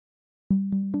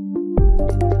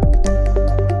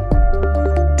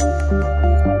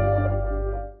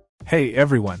Hey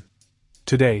everyone!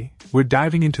 Today, we're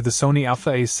diving into the Sony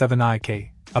a7IIK,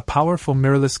 a powerful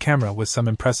mirrorless camera with some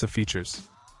impressive features.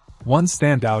 One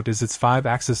standout is its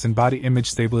 5-axis in-body image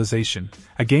stabilization,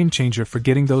 a game-changer for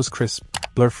getting those crisp,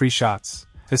 blur-free shots,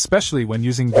 especially when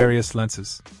using various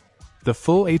lenses. The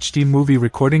full HD movie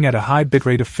recording at a high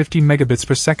bitrate of 50 megabits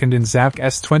per second in ZAVC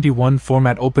S21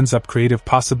 format opens up creative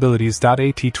possibilities. At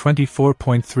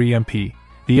 24.3 MP,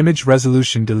 the image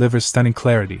resolution delivers stunning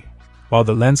clarity, while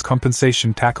the lens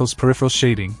compensation tackles peripheral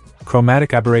shading,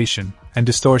 chromatic aberration, and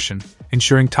distortion,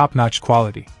 ensuring top-notch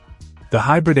quality. The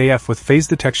hybrid AF with phase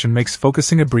detection makes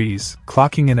focusing a breeze,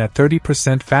 clocking in at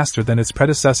 30% faster than its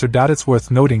predecessor. It's worth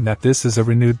noting that this is a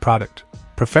renewed product,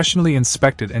 professionally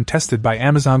inspected and tested by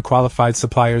Amazon-qualified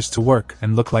suppliers to work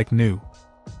and look like new.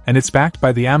 And it's backed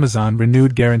by the Amazon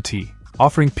Renewed Guarantee,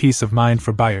 offering peace of mind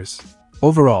for buyers.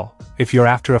 Overall, if you're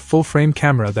after a full-frame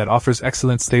camera that offers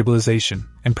excellent stabilization,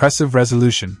 impressive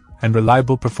resolution, and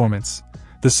reliable performance,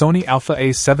 the Sony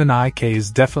a7IIK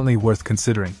is definitely worth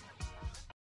considering.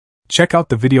 Check out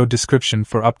the video description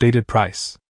for updated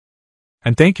price.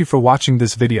 And thank you for watching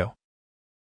this video.